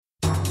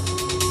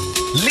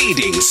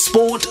Leading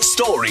sport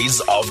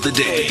stories of the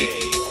day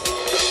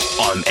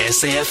on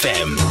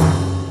SAFM.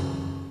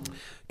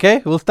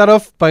 Okay, we'll start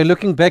off by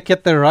looking back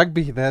at the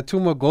rugby. There are 2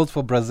 more goals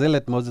for Brazil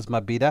at Moses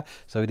Mabhida.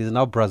 So it is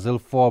now Brazil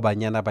 4,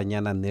 Banyana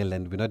 0,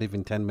 and we're not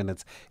even 10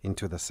 minutes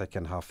into the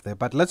second half there.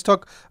 But let's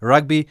talk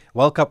rugby.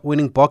 World Cup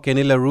winning Bok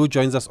Hennie le Roux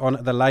joins us on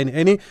the line.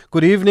 Hennie,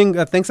 good evening.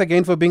 Thanks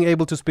again for being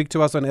able to speak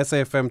to us on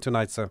SAFM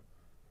tonight, sir.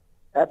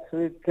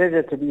 Absolute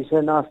pleasure to be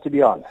so nice to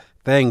be on.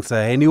 Thanks,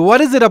 Hennie. What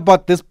is it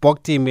about this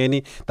Bok team,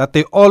 Hennie, that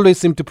they always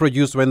seem to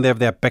produce when they have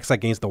their backs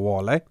against the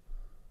wall, eh?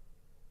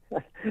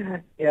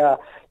 Yeah,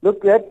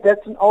 look,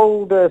 that's an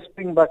old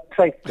Springbok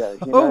trait, though.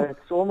 You know,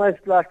 it's almost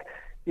like,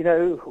 you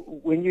know,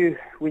 when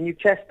you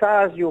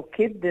chastise your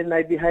kid, then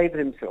they behave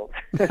themselves.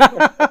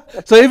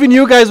 So even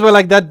you guys were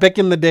like that back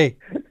in the day.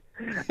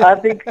 I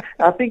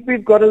think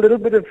we've got a little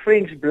bit of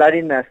French blood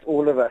in us,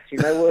 all of us. You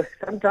know,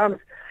 sometimes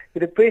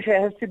the pressure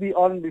has to be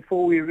on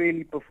before we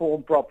really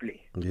perform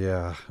properly.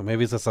 Yeah,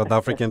 maybe it's a South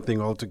African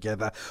thing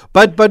altogether.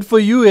 But for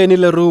you, Hennie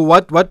le Roux,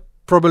 what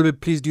probably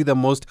pleased you the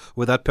most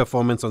with that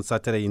performance on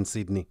Saturday in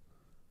Sydney?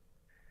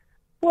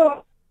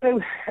 Well,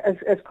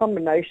 as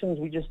combinations,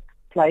 we just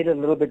played a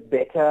little bit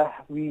better.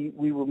 We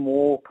were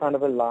more kind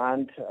of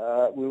aligned.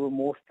 We were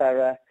more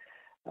thorough.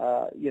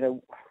 You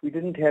know, we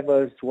didn't have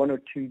those 1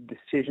 or 2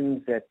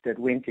 decisions that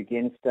went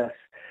against us.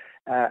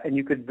 And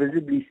you could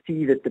visibly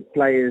see that the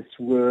players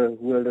were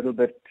a little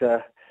bit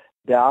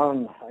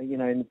down, you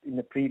know, in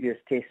the previous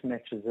test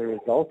match as a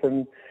result.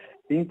 And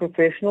being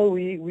professional,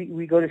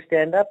 we got to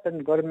stand up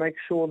and got to make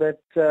sure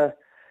that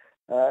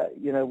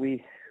you know,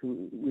 we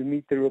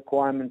meet the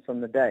requirements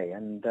on the day.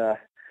 And I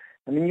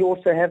mean, you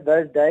also have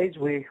those days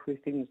where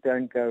things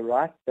don't go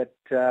right. But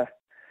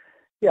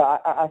yeah,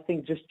 I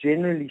think just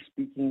generally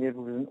speaking, there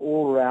was an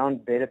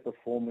all-round better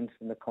performance,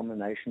 and the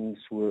combinations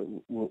were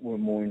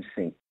more in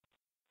sync.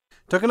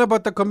 Talking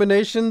about the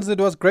combinations, it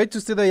was great to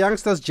see the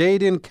youngsters,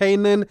 Jaden,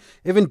 Kanan,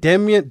 even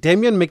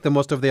Damien make the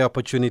most of their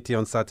opportunity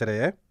on Saturday,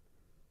 eh?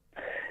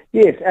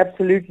 Yes,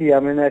 absolutely. I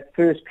mean, that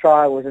first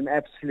try was an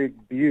absolute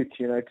beaut,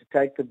 you know, to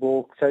take the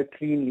ball so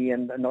cleanly.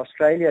 And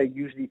Australia are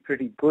usually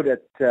pretty good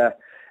at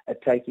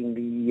taking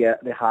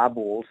the high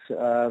balls.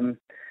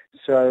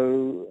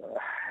 So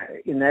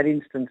in that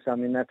instance, I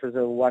mean, that was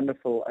a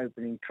wonderful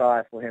opening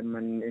try for him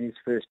in his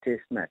first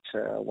test match.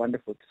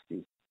 Wonderful to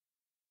see.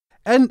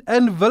 And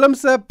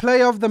Willemse,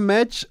 player of the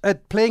match,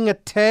 at playing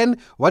at 10,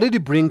 what did he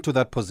bring to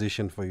that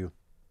position for you?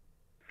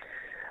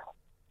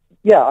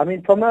 Yeah, I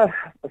mean, from a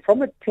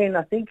 10,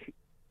 I think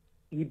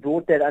he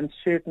brought that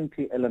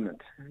uncertainty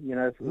element. You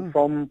know,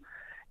 from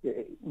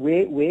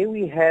where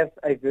we have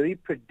a very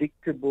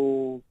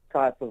predictable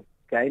type of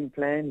game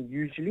plan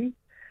usually.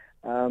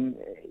 You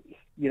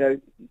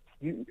know,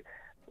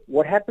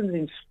 what happens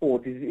in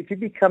sport is if you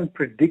become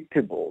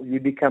predictable, you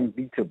become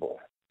beatable.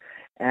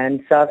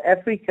 And South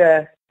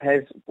Africa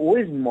has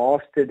always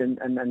mastered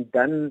and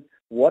done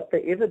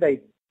whatever they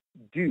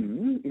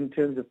do in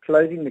terms of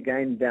closing the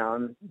game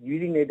down,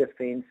 using their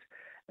defense,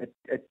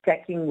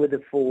 attacking with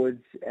the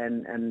forwards,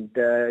 and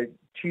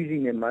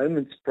choosing their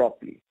moments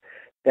properly.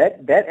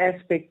 That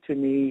aspect to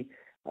me,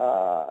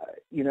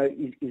 you know,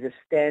 is a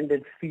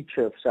standard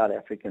feature of South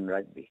African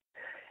rugby.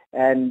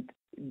 And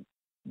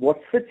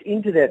what fits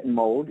into that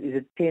mold is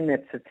a 10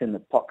 that sits in the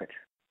pocket.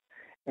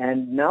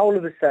 And now all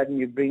of a sudden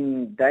you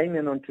bring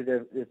Damien onto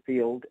the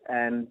field,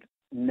 and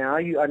now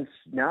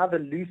the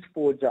loose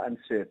forwards are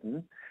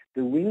uncertain.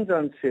 The wings are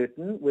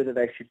uncertain whether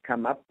they should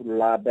come up or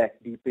lie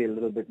back deeper a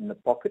little bit in the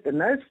pocket.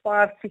 And those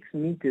 5-6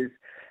 meters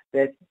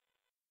that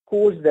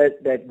cause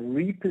that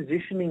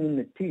repositioning in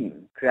the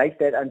team create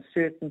that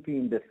uncertainty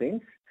in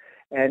defense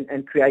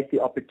and create the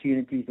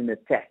opportunities in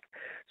attack.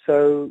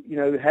 So, you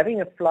know,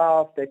 having a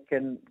fly-off that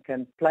can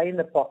play in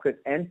the pocket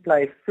and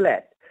play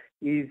flat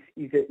is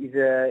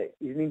an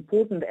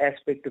important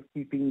aspect of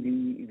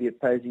keeping the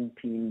opposing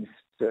teams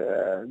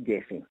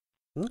guessing.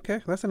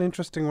 Okay, that's an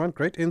interesting one.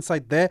 Great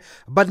insight there.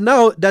 But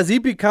now, does he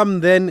become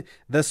then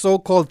the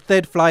so-called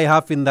third fly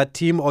half in that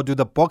team, or do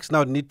the Boks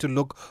now need to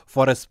look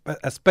for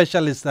a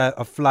specialist,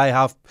 a fly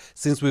half,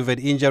 since we've had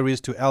injuries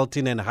to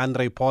Elton and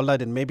Henry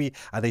Pollard, and maybe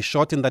are they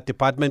short in that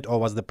department, or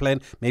was the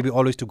plan maybe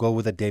always to go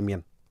with a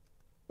Damien?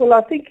 Well,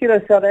 I think, you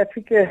know, South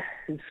Africa's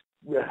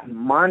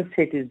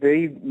mindset is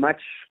very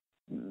much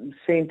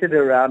centered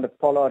around a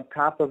Pollard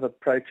type of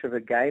approach of a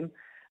game.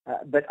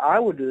 But I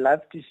would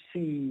love to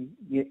see,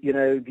 you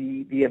know,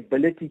 the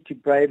ability to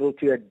be able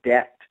to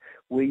adapt,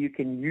 where you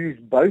can use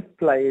both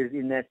players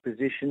in that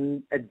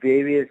position at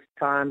various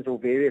times or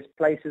various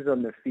places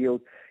on the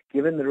field,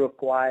 given the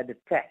required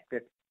attack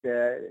that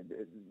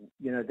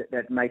you know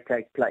that may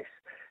take place.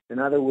 In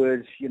other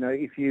words, you know,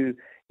 if you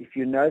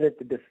know that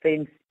the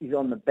defence is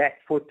on the back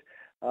foot,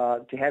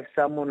 to have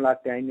someone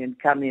like Damien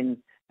come in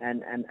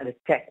and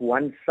attack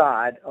one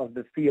side of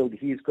the field.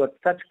 He's got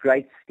such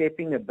great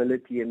stepping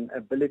ability and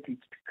ability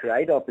to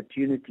create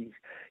opportunities.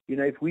 You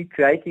know, if we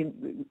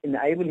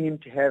enable him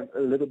to have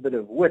a little bit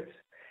of width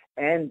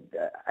and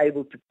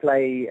able to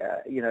play,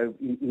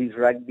 his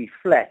rugby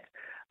flat,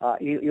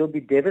 he'll be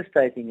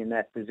devastating in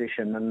that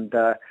position. And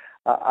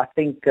I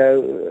think,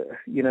 you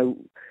know,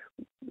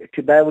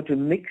 to be able to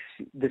mix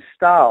the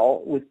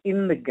style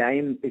within the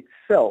game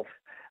itself,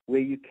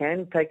 where you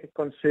can take a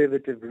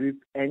conservative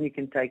route and you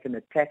can take an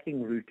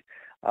attacking route,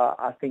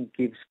 I think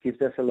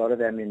gives us a lot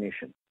of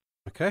ammunition.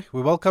 Okay,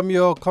 we welcome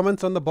your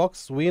comments on the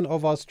Boks win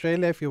over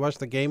Australia. If you watched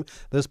the game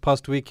this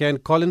past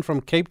weekend, Colin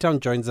from Cape Town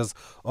joins us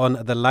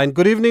on the line.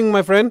 Good evening,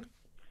 my friend.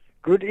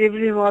 Good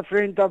evening, my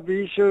friend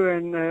Tabiso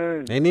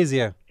and Henny's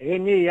here.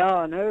 Henny. Yeah,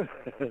 I know.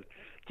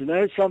 You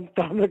know, some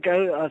time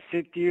ago I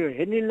said to you,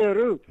 Henny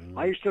Leroux.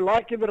 I used to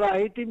like him, but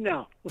I hate him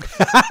now.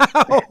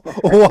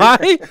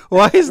 Why?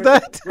 Why is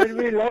that? When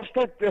we lost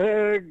that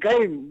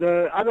game,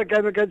 the other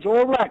game against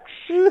All Blacks,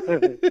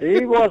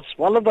 he was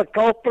one of the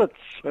culprits.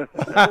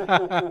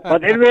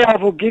 But anyway, I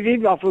forgive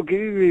him.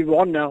 We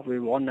won now.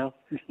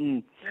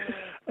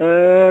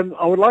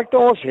 I would like to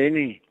ask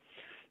Henny,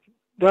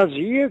 does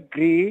he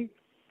agree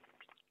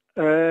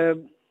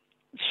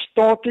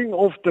starting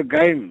off the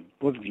game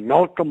with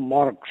Malcolm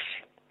Marx,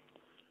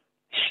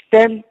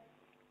 stamp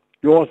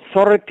your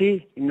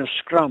authority in the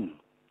scrum?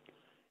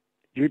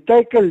 You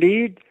take a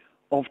lead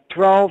of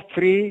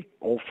 12-3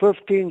 or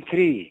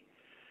 15-3,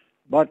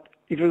 but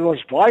if it was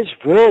vice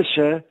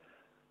versa,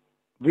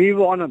 we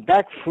were on a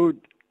back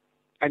foot,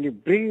 and you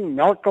bring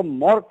Malcolm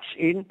Marx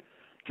in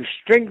to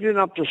strengthen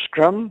up the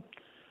scrum.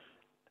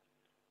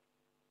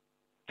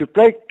 To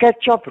play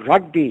catch-up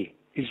rugby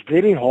is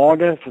very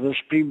harder for the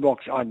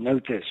Springboks, I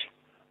notice.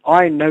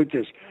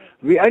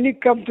 We only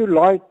come to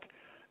light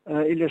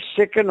in the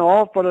second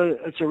half, but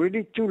it's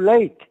already too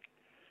late.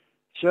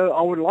 So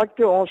I would like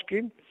to ask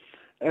him,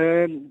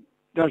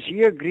 does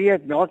he agree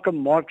that Malcolm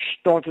Marx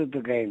started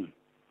the game?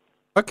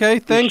 Okay,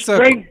 thanks. To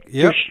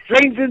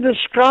strengthen the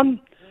scrum,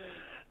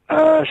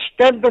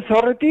 stamp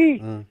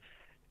authority,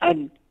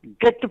 and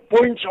get the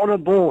points on the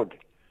board.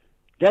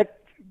 That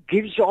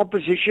gives the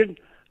opposition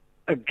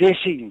a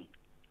guessing.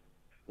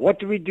 What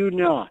do we do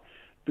now?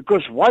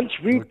 Because once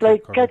we play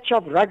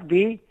catch-up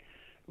rugby,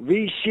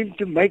 we seem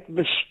to make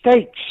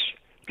mistakes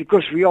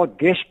because we are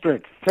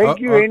desperate. Thank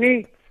you,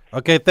 Henny.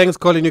 Okay, thanks,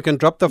 Colin. You can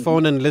drop the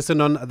phone and listen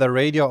on the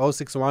radio.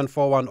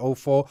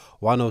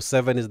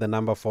 061-4104-107 is the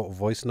number for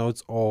voice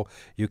notes, or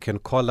you can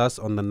call us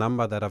on the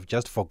number that I've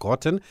just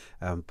forgotten,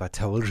 but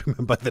I will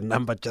remember the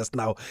number just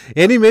now.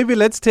 Maybe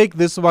let's take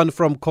this one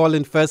from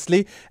Colin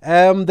firstly.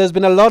 There's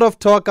been a lot of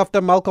talk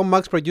after Malcolm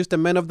Marx produced a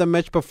man of the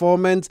match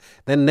performance.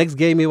 Then next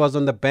game he was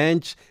on the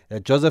bench.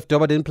 Joseph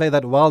Doba didn't play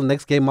that well.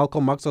 Next game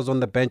Malcolm Marx was on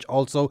the bench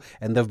also,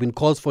 and there have been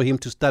calls for him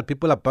to start.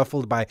 People are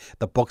baffled by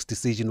the Boks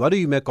decision. What do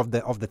you make of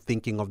the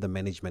thinking of the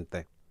management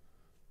there?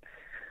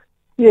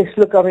 Yes,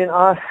 look, I mean,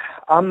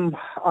 I'm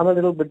a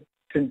little bit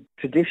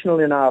traditional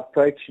in our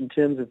approach in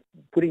terms of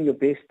putting your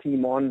best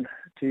team on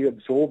to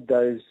absorb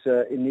those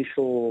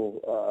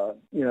initial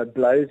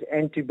blows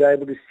and to be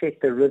able to set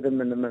the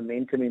rhythm and the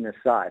momentum in a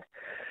side.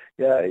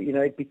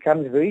 It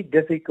becomes very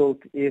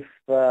difficult if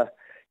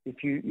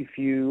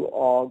you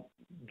are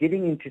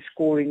getting into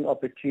scoring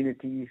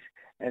opportunities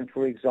and,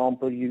 for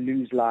example, you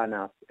lose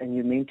line-out and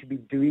you're meant to be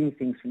doing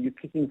things and you're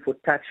kicking for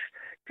touch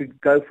to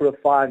go for a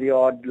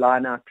 5-yard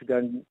line-out to go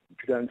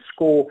and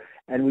score,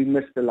 and we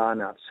miss the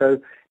line-out.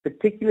 So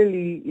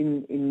particularly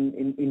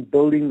in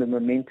building the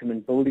momentum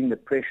and building the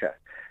pressure,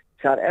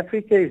 South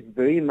Africa is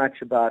very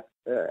much about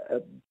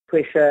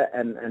pressure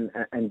and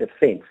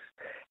defense.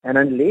 And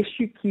unless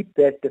you keep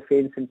that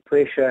defense and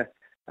pressure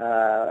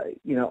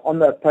on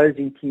the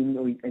opposing team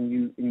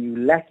and you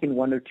lack in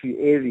one or two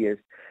areas,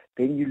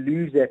 then you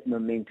lose that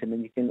momentum,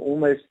 and you can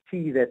almost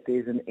see that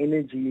there's an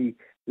energy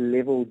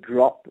level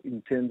drop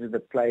in terms of the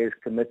players'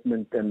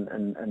 commitment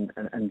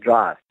and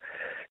drive.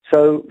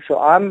 So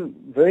I'm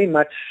very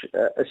much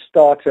a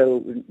starter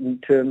in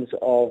terms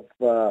of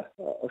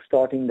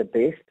starting the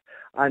best.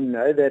 I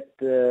know that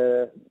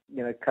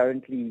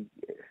currently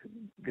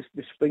the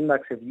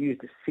Springboks have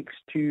used a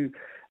 6-2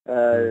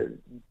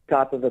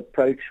 type of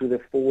approach with the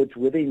forwards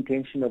with the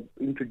intention of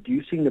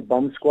introducing the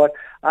bomb squad.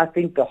 I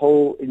think the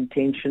whole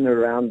intention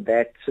around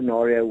that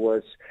scenario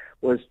was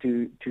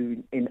to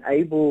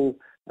enable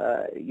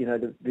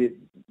the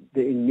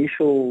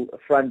initial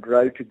front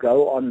row to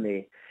go on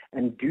there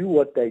and do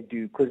what they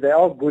do, because they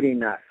are good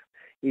enough.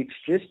 It's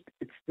just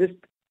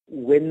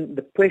when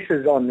the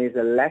pressure's on, there's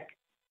a lack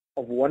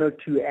of one or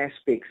two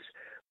aspects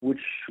which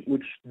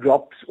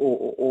drops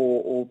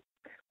or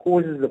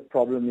causes the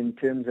problem in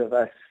terms of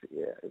us,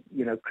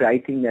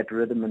 creating that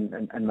rhythm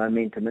and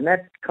momentum. And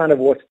that's kind of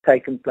what's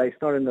taken place,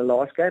 not in the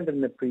last game, but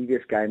in the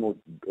previous game or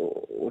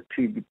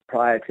two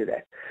prior to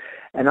that.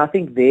 And I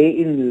think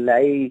therein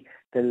lay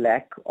the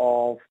lack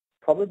of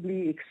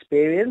probably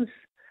experience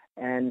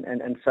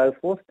and so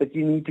forth, but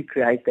you need to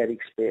create that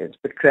experience.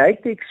 But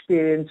create the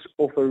experience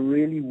of a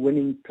really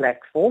winning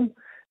platform.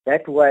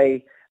 That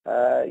way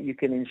you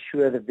can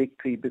ensure the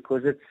victory,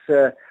 because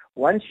it's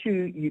once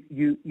you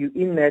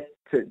in that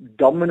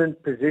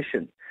dominant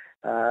position,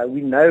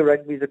 we know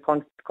rugby is a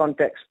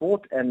contact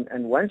sport,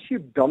 and once you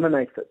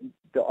dominate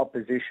the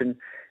opposition,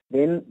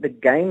 then the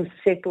game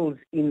settles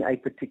in a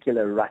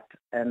particular rut.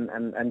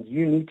 And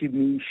you need to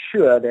be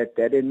sure that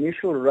that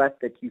initial rut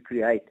that you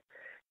create,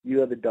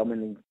 you are the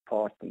dominant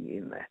partner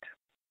in that.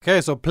 Okay,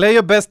 so play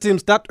your best team.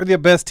 Start with your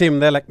best team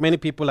there, like many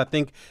people, I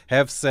think,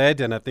 have said.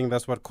 And I think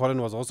that's what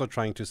Colin was also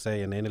trying to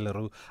say, and Annie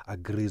Leroux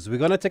agrees. We're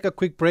going to take a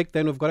quick break.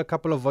 Then we've got a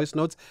couple of voice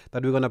notes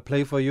that we're going to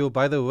play for you.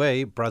 By the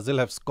way, Brazil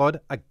have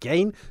scored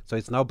again. So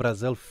it's now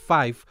Brazil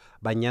 5,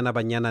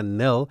 Banyana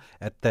 0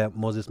 at the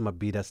Moses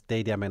Mabhida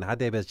Stadium. And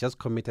Hadebe has just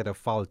committed a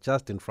foul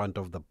just in front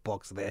of the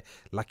box there.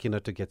 Lucky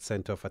not to get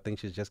sent off. I think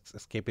she's just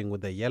escaping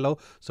with the yellow.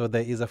 So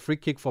there is a free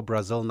kick for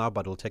Brazil now,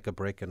 but we'll take a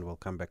break and we'll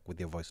come back with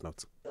your voice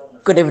notes.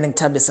 Good evening,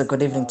 Tabisa.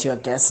 Good evening to your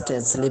guest.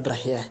 It's Libra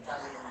here.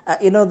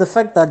 The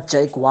fact that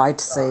Jake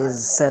White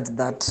said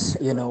that,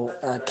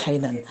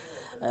 Keenan,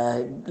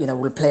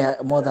 will play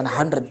more than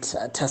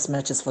 100 test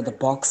matches for the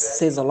Boks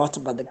says a lot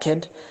about the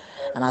kid.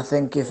 And I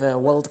think if a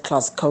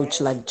world-class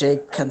coach like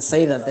Jake can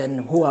say that, then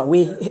who are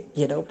we?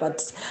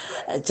 But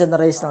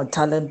generational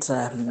talent,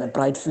 a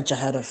bright future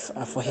ahead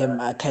for him,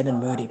 Keenan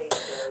Moody.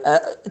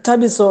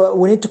 Tabisa,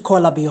 we need to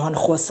call up Johan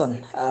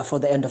Goosen for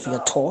the end of your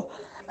tour.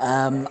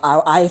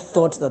 I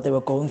thought that they were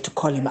going to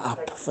call him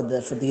up for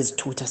these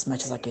 2 test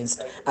matches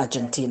against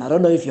Argentina. I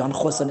don't know if Johan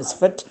Goosen is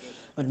fit,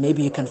 but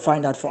maybe you can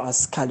find out for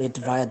us, Khalid,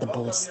 via the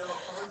Bulls.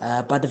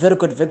 But a very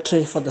good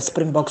victory for the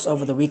Springboks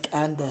over the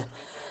weekend,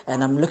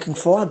 and I'm looking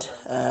forward,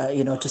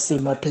 to see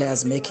more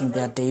players making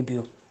their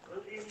debut,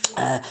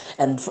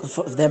 and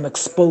for them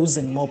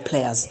exposing more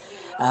players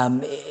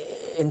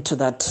into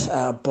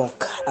that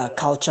Bok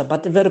culture.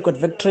 But a very good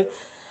victory,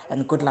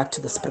 and good luck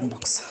to the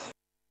Springboks.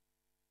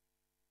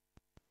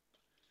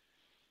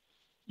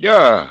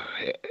 Yeah,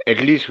 at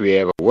least we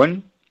have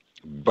won,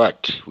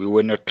 but we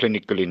were not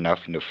clinical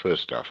enough in the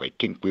first half. I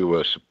think we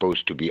were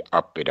supposed to be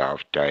up at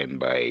half-time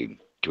by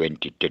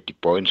 20, 30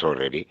 points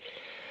already.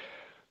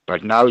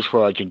 But now it's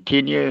for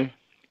Argentina,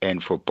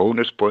 and for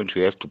bonus points,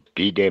 we have to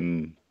beat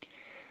them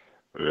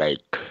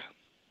like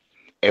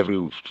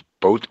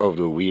both of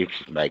the weeks,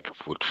 like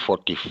with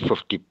 40,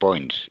 50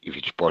 points, if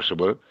it's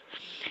possible.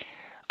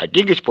 I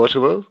think it's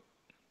possible,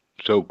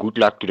 so good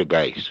luck to the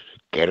guys.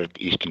 Gareth,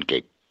 Eastern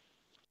Cape.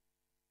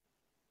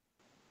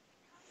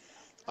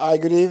 Hi,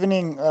 good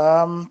evening.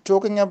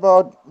 Talking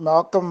about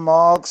Malcolm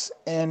Marx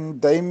and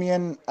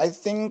Damien, I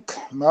think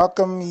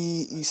Malcolm,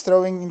 he's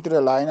throwing into the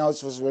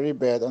lineouts was very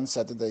bad on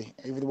Saturday.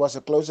 If it was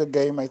a closer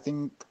game, I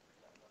think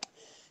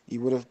he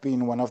would have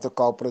been one of the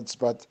culprits.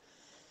 But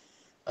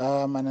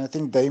and I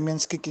think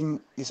Damien's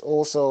kicking is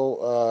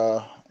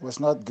also was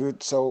not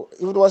good. So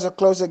if it was a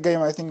closer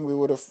game, I think we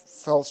would have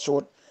fell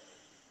short.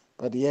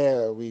 But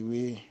yeah,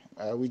 we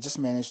just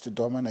managed to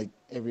dominate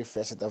every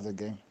facet of the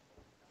game.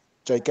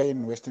 JK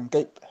in Western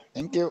Cape.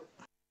 Thank you.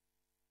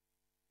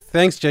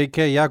 Thanks,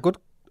 JK. Yeah, good.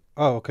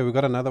 Oh, okay. We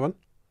got another one.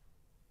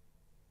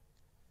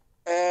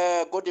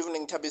 Good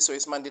evening, Tabiso.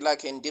 It's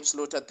Mandilake in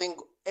Diepsloot. I think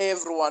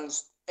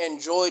everyone's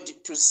enjoyed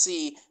to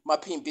see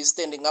Mapimpi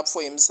standing up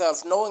for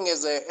himself, knowing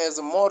as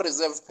a more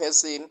reserved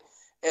person,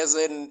 as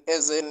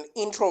an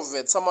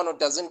introvert, someone who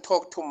doesn't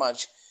talk too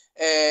much.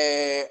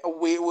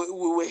 We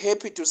were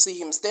happy to see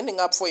him standing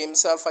up for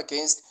himself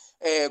against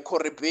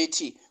Corey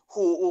Beatty,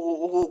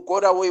 who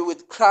got away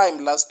with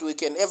crime last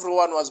week, and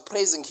everyone was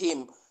praising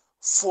him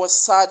for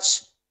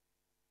such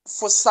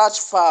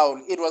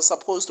foul. It was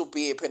supposed to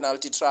be a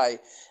penalty try.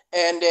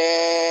 And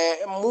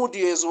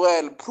Moody as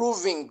well,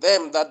 proving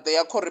them that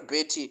their Corey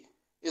Beatty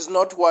is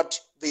not what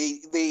they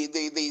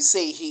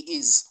say he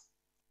is.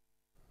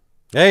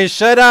 Hey,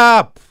 shut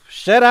up!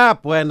 Shut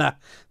up, Wena.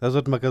 That's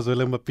what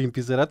Makazole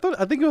Mapimpi said. I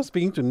think he was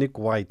speaking to Nick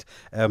White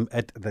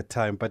at the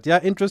time. But yeah,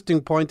 interesting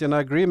point, and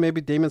I agree.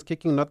 Maybe Damon's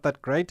kicking not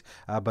that great,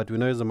 but we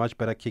know he's a much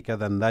better kicker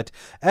than that.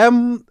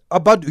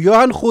 About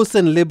Johan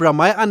Goosen Libra,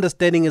 my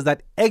understanding is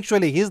that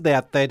actually he's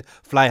their third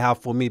fly half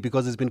for me,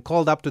 because he's been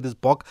called up to this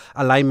Bok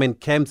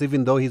alignment camps,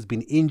 even though he's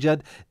been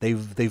injured.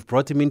 They've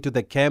brought him into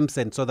the camps,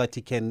 and so that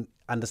he can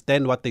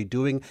understand what they're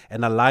doing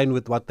and align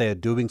with what they're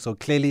doing. So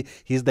clearly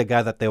he's the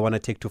guy that they want to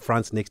take to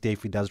France next year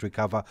if he does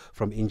recover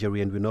from injury,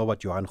 and we know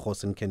what Johan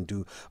Goosen can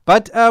do.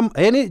 But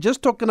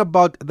just talking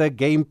about the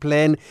game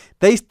plan,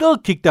 they still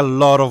kicked a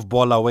lot of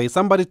ball away.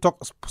 Somebody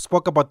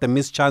spoke about the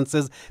missed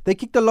chances. They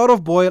kicked a lot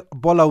of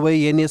ball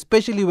away, and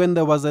especially when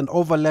there was an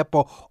overlap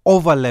or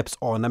overlaps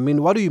on. I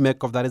mean, what do you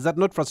make of that? Is that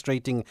not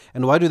frustrating,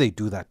 and why do they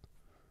do that?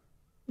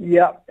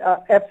 Yeah,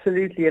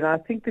 absolutely. And I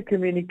think the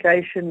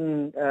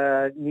communication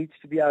needs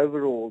to be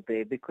overhauled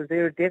there, because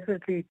there are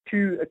definitely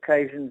 2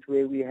 occasions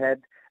where we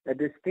had a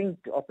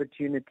distinct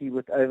opportunity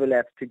with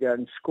overlaps to go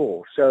and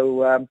score.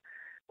 So,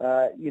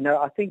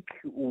 I think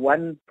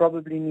one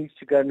probably needs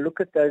to go and look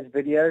at those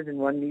videos, and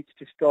one needs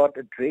to start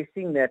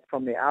addressing that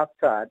from the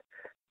outside.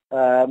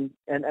 And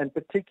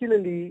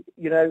particularly,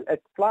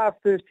 at fly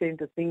first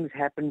centre, things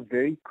happen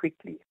very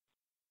quickly.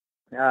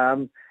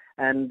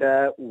 And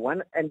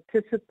one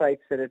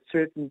anticipates that at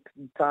certain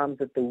times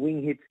that the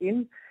wing hits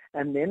in,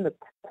 and then the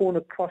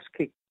corner cross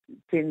kick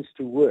tends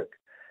to work.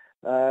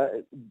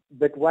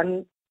 But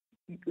one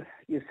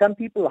some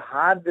people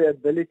hide the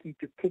ability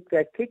to kick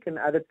that kick, and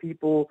other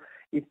people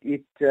it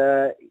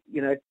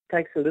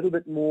takes a little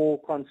bit more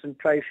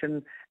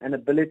concentration and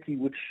ability,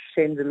 which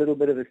sends a little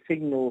bit of a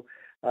signal,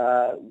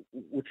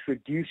 which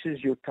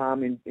reduces your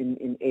time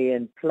in air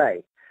and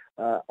play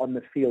on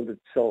the field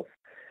itself.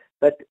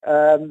 But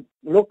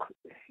look,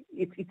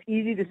 it's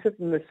easy to sit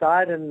on the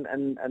side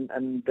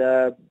and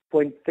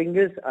point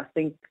fingers. I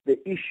think the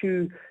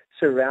issue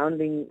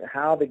surrounding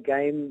how the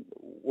game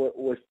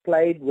was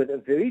played with a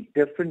very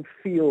different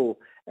feel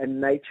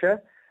and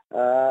nature.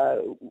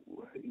 You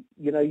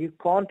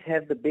can't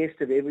have the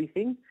best of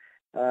everything.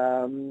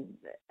 So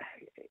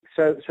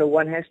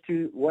one has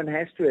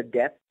to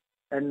adapt.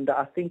 And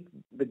I think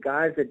the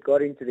guys that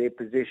got into their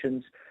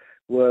positions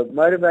were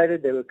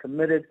motivated, they were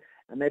committed,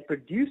 and they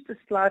produced a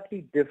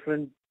slightly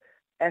different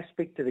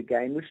aspect to the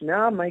game, which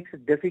now makes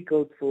it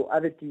difficult for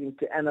other teams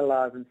to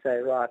analyze and say,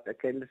 right,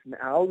 okay, listen,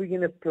 how are we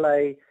going to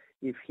play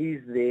if he's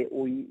there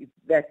or if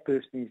that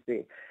person is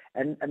there?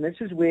 And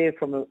this is where,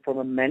 from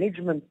a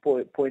management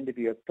point of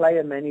view, a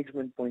player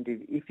management point of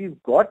view, if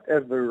you've got a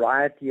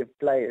variety of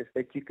players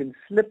that you can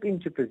slip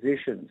into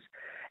positions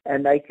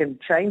and they can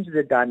change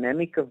the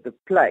dynamic of the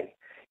play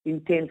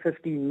in 10,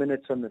 15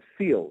 minutes on the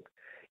field,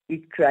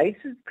 it creates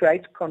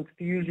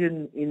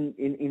confusion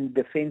in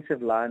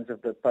defensive lines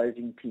of the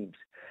opposing teams.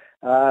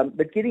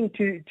 But getting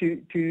to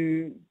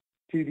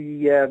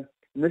the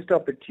missed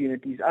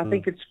opportunities, I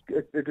think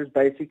it was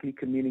basically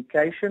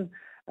communication,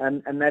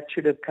 and that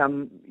should have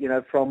come,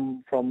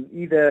 from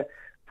either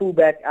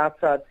fullback,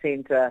 outside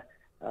centre,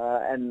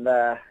 and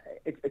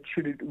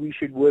we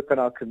should work on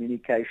our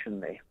communication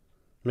there.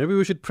 Maybe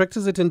we should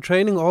practice it in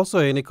training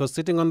also, because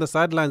sitting on the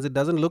sidelines, it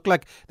doesn't look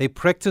like they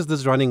practice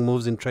these running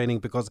moves in training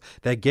because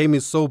their game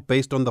is so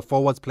based on the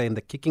forwards play and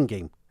the kicking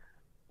game.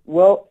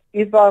 Well,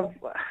 if I've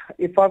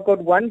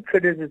got one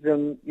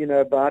criticism,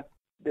 about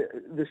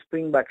the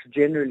Springboks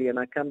generally, and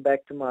I come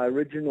back to my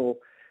original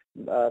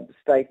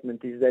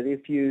statement, is that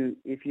if you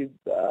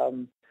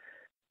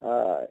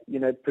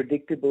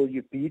predictable,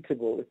 you're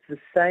beatable. It's the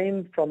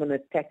same from an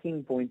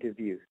attacking point of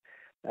view,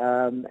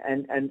 and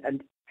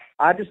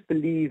I just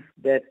believe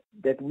that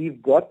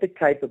we've got the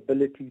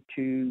capability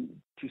to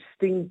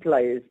sting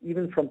players,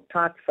 even from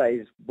tight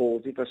phase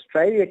balls. If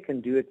Australia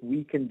can do it,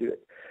 we can do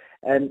it.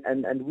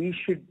 And we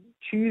should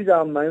choose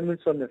our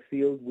moments on the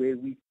field where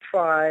we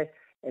try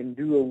and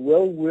do a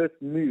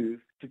well-worked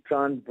move to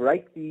try and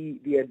break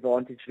the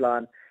advantage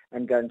line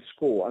and go and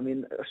score. I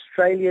mean,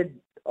 Australia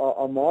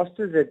are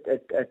masters at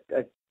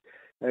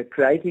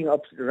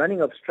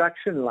running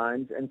obstruction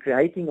lines and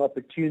creating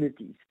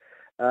opportunities.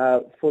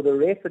 For the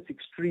ref, it's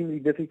extremely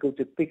difficult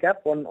to pick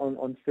up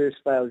on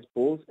first phase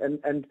balls,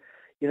 and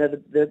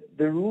the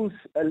rules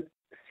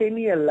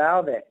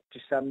semi-allow that to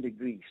some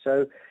degree.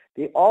 So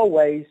there are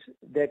ways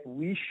that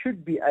we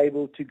should be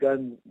able to go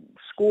and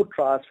score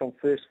tries from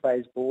first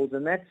phase balls,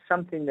 and that's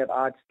something that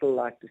I'd still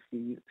like to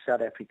see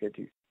South Africa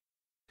do.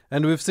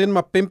 And we've seen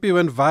Mapimpi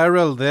went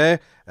viral there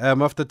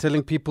after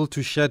telling people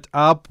to shut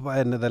up,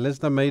 and the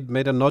listener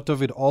made a note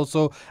of it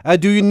also.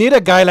 Do you need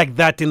a guy like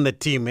that in the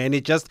team,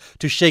 just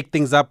to shake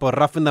things up or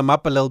roughen them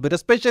up a little bit,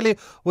 especially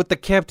with the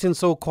captain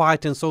so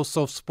quiet and so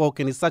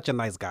soft-spoken? He's such a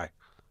nice guy.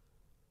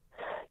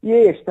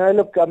 Yes. No,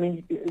 look, I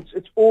mean,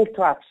 it's all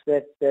types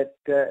that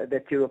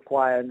you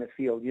require in the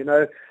field.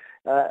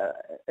 A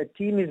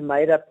team is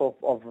made up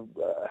of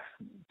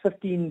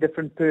 15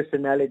 different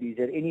personalities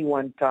at any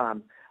one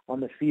time on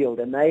the field,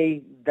 and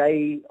they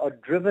are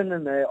driven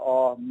and they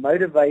are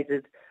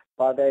motivated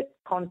by that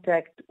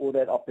contact or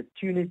that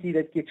opportunity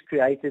that gets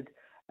created,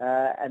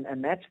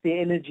 and that's the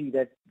energy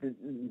that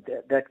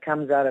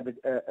comes out of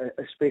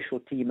a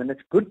special team. And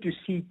it's good to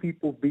see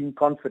people being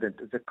confident.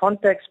 It's a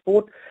contact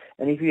sport,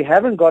 and if you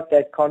haven't got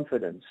that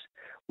confidence,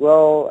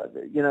 well,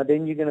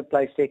 then you're going to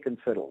play second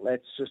fiddle.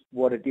 That's just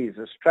what it is.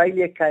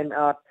 Australia came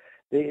out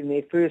in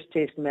their first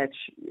test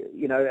match,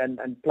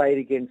 and played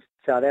against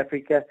South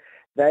Africa.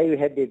 They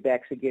had their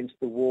backs against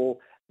the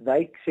wall.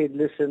 They said,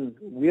 listen,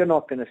 we're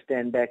not going to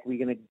stand back.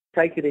 We're going to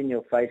take it in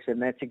your face.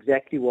 And that's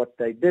exactly what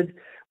they did.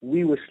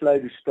 We were slow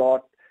to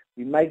start.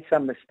 We made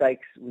some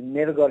mistakes. We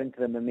never got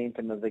into the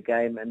momentum of the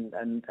game. And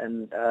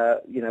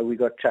we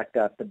got chucked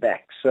out the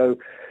back. So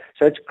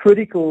it's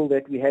critical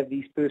that we have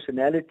these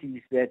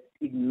personalities that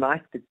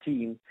ignite the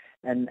team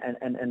and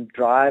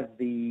drive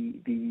the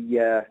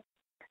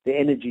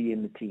energy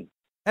in the team.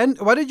 And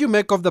what did you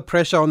make of the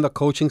pressure on the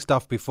coaching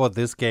staff before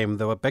this game?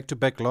 There were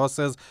back-to-back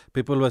losses.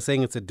 People were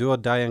saying it's a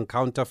do-or-die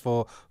encounter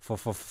for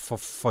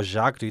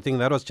Jacques. Do you think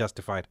that was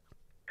justified?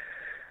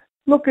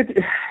 Look,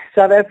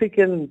 South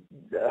African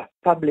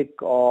public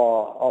are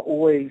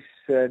always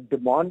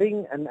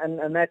demanding,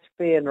 and that's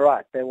fair and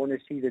right. They want to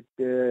see that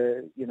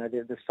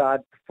the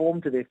side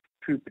perform to their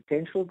true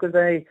potential because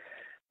they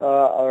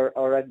are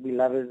rugby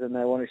lovers and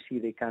they want to see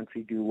their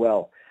country do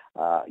well.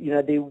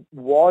 There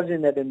was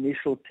in that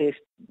initial test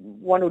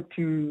one or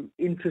two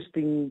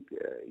interesting,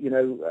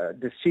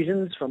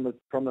 decisions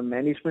from a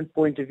management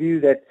point of view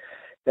that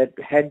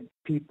had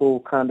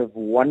people kind of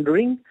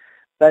wondering.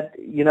 But,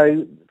 you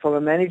know, from a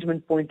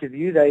management point of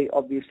view, they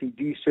obviously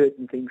do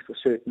certain things for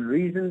certain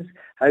reasons.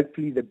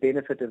 Hopefully the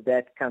benefit of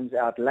that comes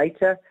out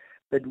later.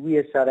 But we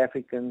as South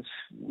Africans,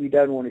 we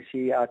don't want to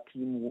see our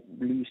team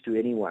lose to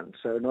anyone.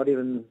 So not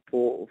even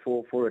for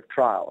a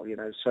trial, you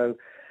know. So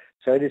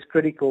it is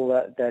critical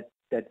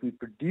that we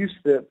produce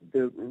the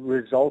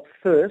result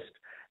first,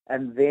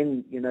 and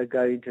then, you know,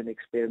 go into an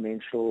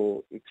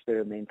experimental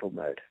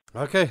mode.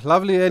 Okay,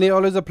 lovely, Annie.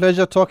 Always a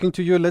pleasure talking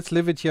to you. Let's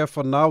leave it here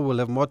for now. We'll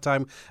have more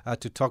time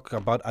to talk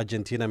about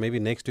Argentina maybe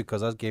next week,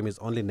 because that game is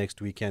only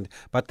next weekend.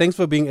 But thanks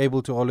for being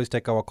able to always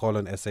take our call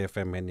on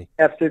SAFM, Henny.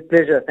 Absolute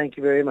pleasure. Thank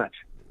you very much.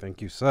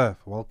 Thank you, sir.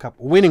 World Cup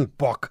winning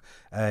Bok,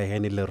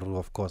 Henny Leroux,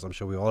 of course. I'm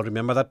sure we all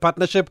remember that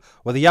partnership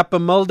with Jappe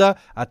Mulder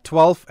at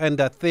 12 and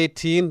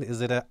 13.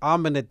 Is it an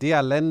Arm and a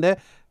Dialende?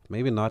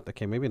 Maybe not.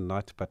 Okay, maybe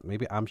not. But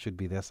maybe Arm should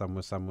be there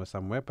somewhere.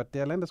 But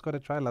Dialende's got a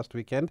try last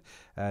weekend,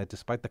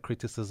 despite the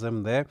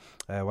criticism there.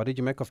 What did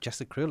you make of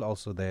Jesse Krill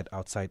also there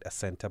outside a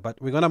center? But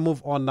we're going to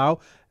move on now.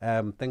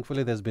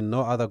 Thankfully, there's been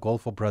no other goal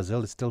for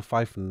Brazil. It's still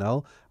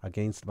 5-0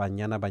 against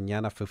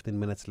Banyana. 15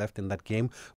 minutes left in that game.